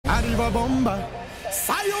nuova bomba.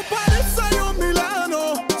 Sai un Paris, sai un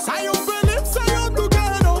Milano, sai un Berlin, sai un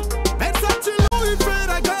Lugano. Pensaci lui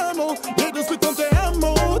Ferragamo, vedo scritto te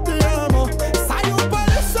amo, te amo. Sai un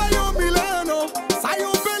Paris, sai un Milano, sai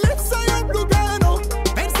un Berlin, sai un Lugano.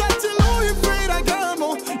 Pensaci lui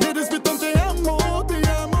Ferragamo, vedo scritto te amo, te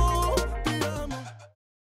amo, te amo.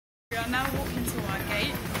 We are now walking to our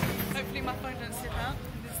gate. Hopefully my phone doesn't slip out.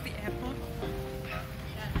 This is the airport.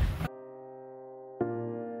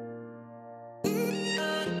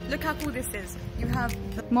 Look how cool this is. You have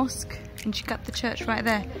the mosque and you got the church right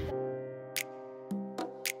there.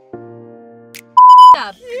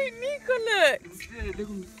 Cute Nico looks!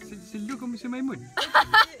 C'est comme c'est Maïmoun.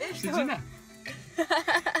 C'est Gina.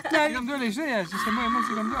 C'est comme toi les jeux, c'est Maïmoun,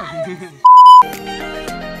 c'est comme toi.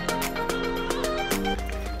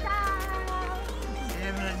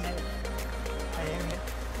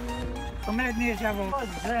 Kommer det ner så var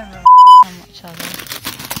How much are they?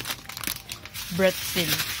 Brazil.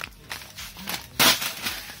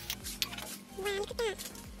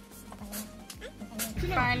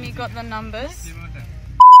 Finally got the numbers.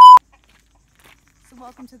 So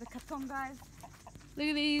welcome to the carton, guys. Look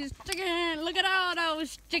at these chickens. Look at all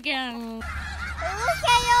those chickens. Look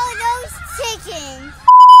at all those chickens.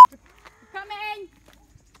 Coming.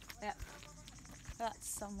 Yep. That's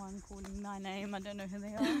someone calling my name. I don't know who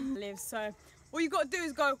they are. Live. So all you got to do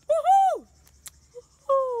is go woohoo.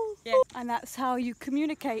 Woohoo. Yeah. And that's how you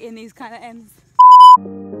communicate in these kind of ends.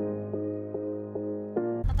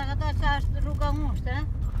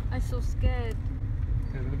 I'm so scared.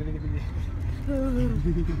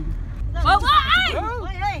 Oh,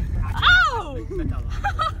 hey! Oh!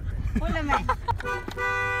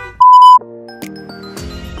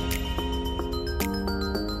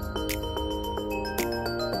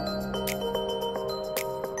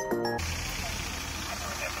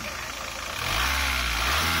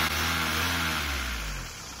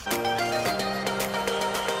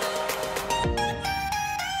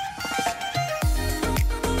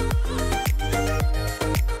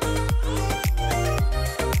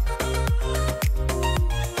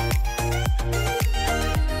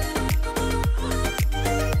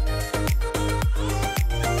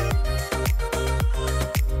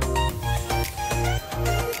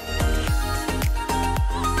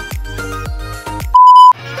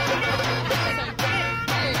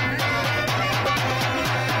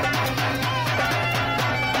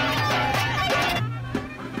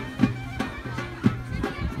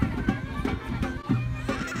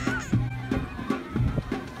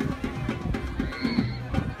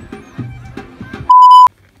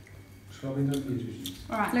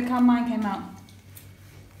 Alright, look how mine came out.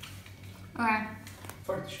 Alright.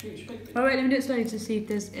 Oh wait, let me do it slowly to see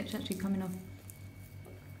if it's actually coming off.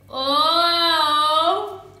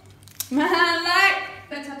 Oh! Man, like!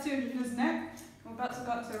 That tattoo, isn't it? We're about to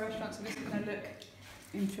go up to a restaurant, so this is going to look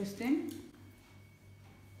interesting.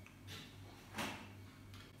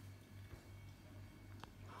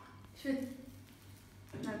 Should.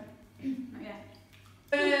 No, not yet.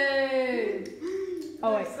 Hey!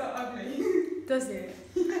 Oh wait. So ugly. Does it?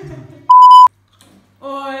 Oi,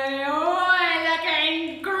 oi,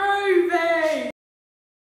 looking groovy!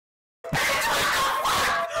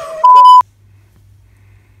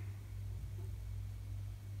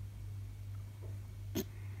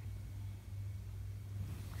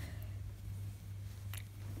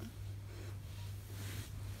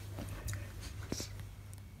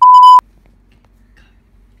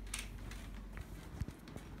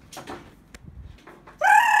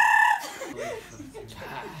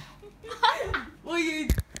 What are you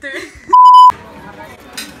doing?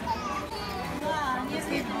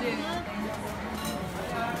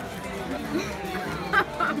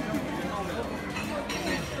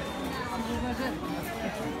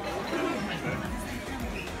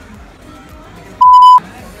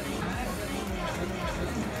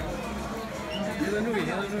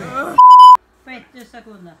 Wait, 2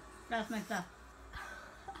 sekunder. Plasmetta.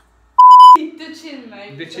 Inte chill,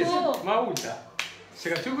 mate. De ce? Mă uita. Se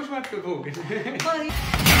că tu cu pe Google.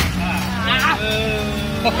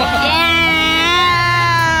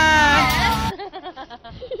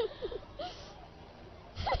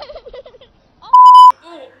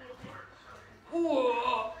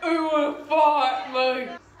 Who will fight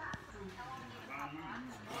me?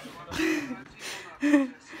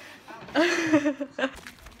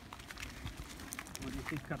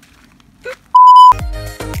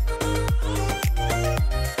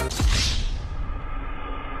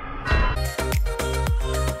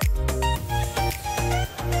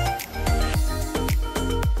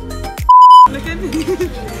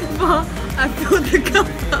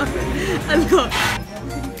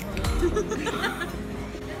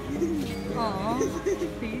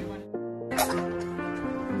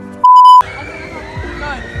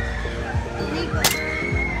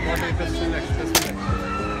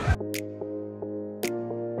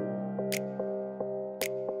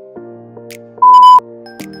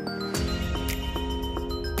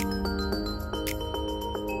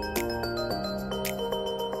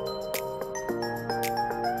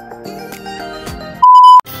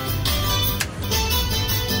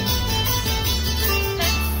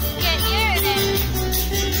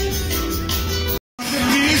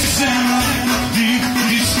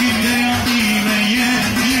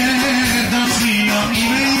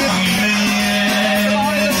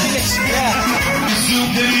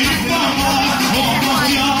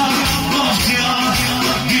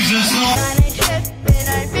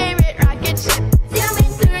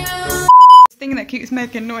 Thing that keeps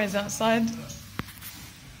making noise outside.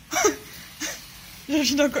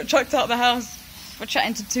 Josh and I got chucked out of the house for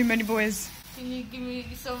chatting to too many boys. Can you give me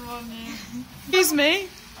some money? Excuse me?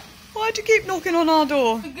 Why do you keep knocking on our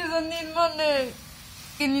door? Because I need money.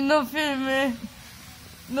 Can you not film me?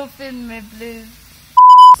 Not film me, please.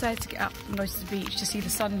 Decided to get up and go to the beach to see the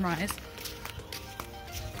sunrise.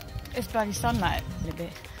 It's bloody sunlight, a little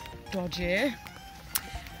bit dodgy.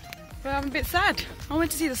 But I'm a bit sad. I went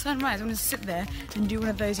to see the sunrise. I wanted to sit there and do one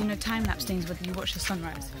of those, you know, time-lapse things where you watch the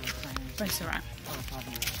sunrise. But it's alright.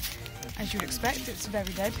 As you would expect, it's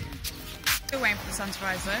very dead. Still waiting for the sun to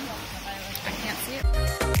rise though. I can't see it.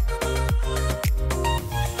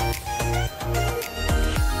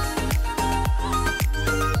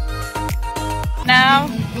 Now,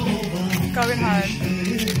 going home.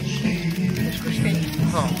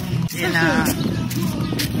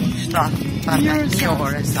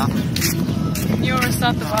 You're a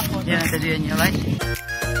start the waffle. Yeah, the doing you like.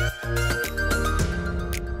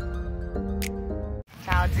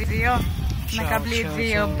 Ciao zio. Nakabli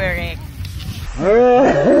zio Berek.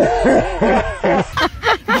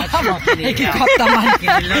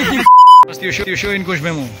 You're showing Gush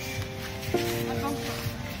Memo.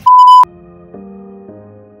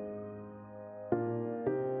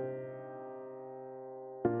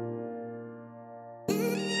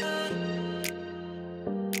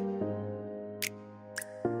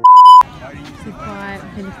 Goodbye,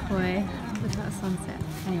 Billy Boy. Look at that sunset.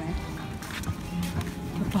 Anyway.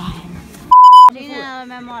 Goodbye.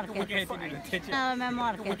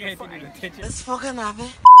 It's fucking happy.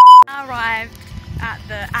 I arrived at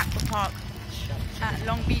the aqua park at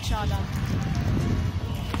Long Beach Island.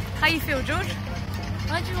 How you feel, George?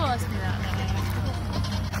 Why'd you ask me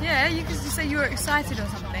that? Yeah, you could just say you were excited or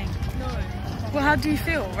something. No. Well, how do you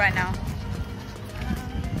feel right now?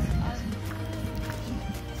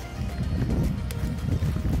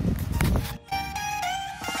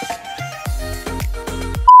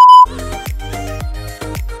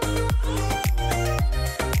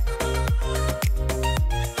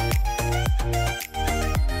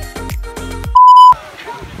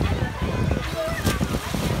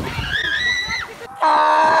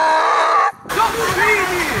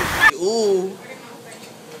 Ooh.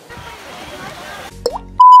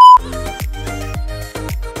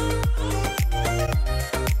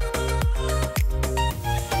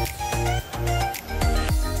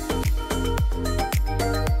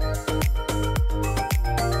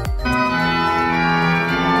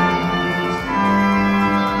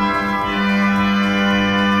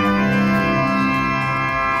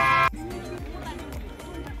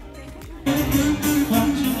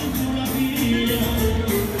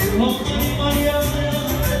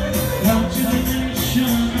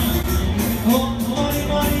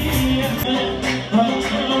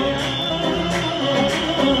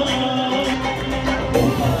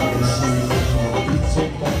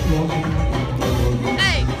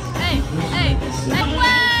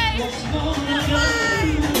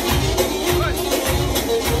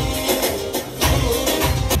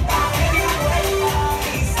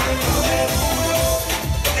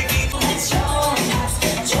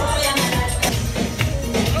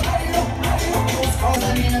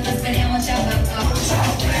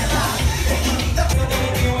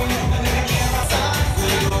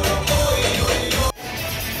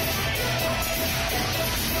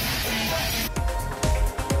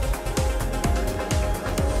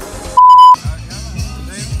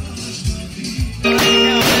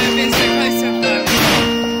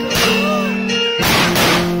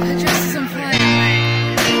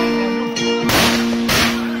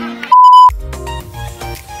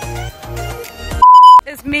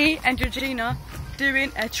 It's me and Georgina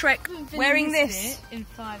doing a trek wearing this. In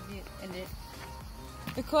 5 years, in it.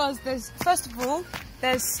 Because there's, first of all,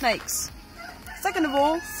 there's snakes. Second of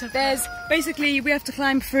all, there's basically we have to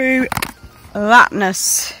climb through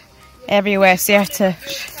lapness everywhere, so you have to.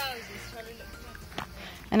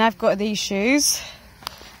 And I've got these shoes.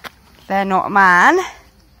 They're not mine.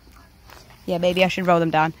 Yeah, maybe I should roll them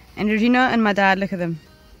down. And Regina and my dad, look at them.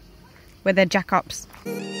 With their jack-ups.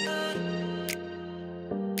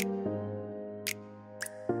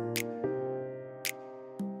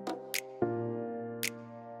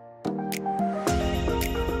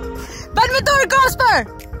 Badminton, Gasper!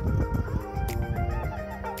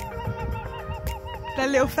 That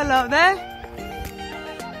little fella up there.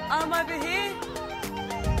 I'm over here.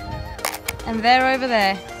 And they're over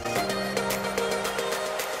there.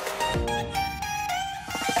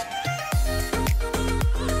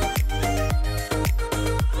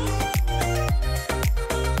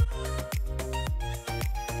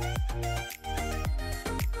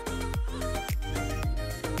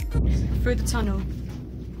 Through the tunnel.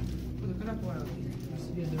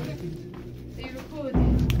 Are you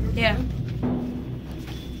recording? Yeah.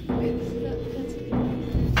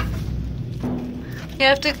 You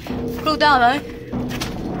have to scroll down though.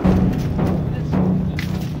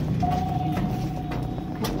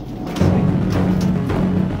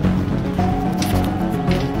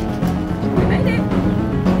 We made it.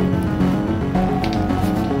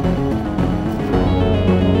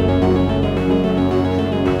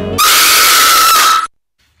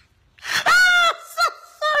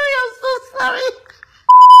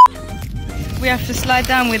 We have to slide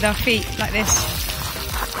down with our feet like this,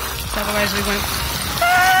 otherwise we won't.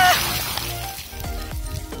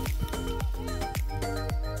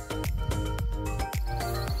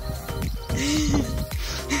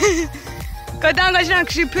 Go down,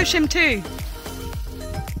 because you push him too.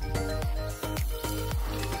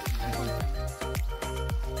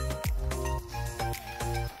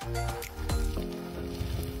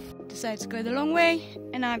 Decided to go the long way,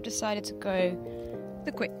 and I've decided to go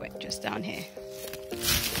the quick way, just down here.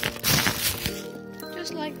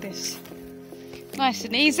 Just like this. Nice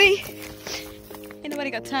and easy. Ain't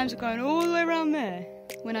nobody got time to go all the way around there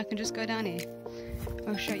when I can just go down here.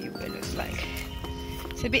 I'll show you what it looks like.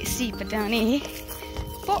 It's a bit steeper down here,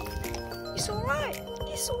 but it's alright.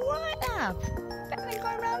 It's alright, Ab. Better than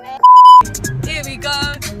going around there. Here we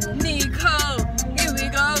go, Nico. Here we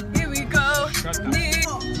go, here we go.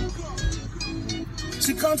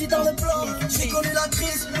 J'ai grandi dans le bloc, j'ai connu la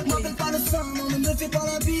crise. M'appelle pas le sang, non, ne me fais pas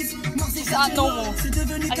la bise. This is normal.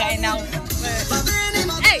 Okay, now.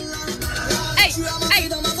 Hey! Hey! Hey!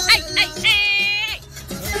 Hey! Hey! Hey!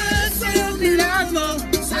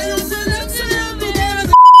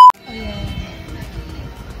 Oh yeah.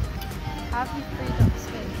 Have you freed up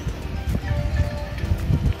space?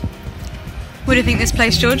 What do you think of this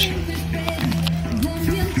place, George?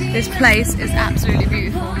 This place is absolutely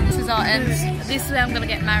beautiful. This is our end. This is where I'm gonna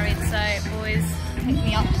get married, so boys, pick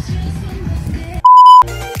me up.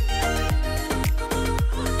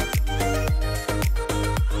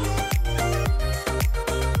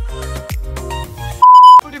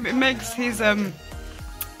 What if it makes his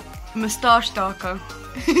moustache darker?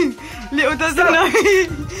 Little does he know.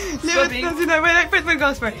 Little does he know. Wait, wait,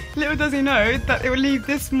 Gasper. Little does he know that it will leave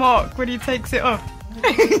this mark when he takes it off.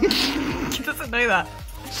 He doesn't know that.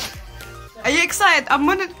 Are you excited? I'm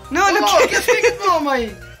gonna. No, look. Qu'est-ce que tu fais,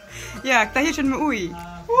 mãe? Yeah, t'as je me ouille.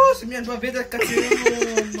 Oh, c'est bien, je vais bien casser.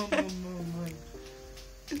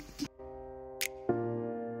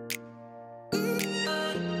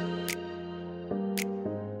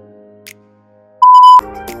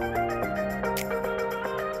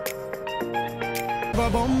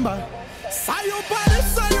 Bomba, sai o Paris,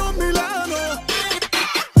 sai o Milano.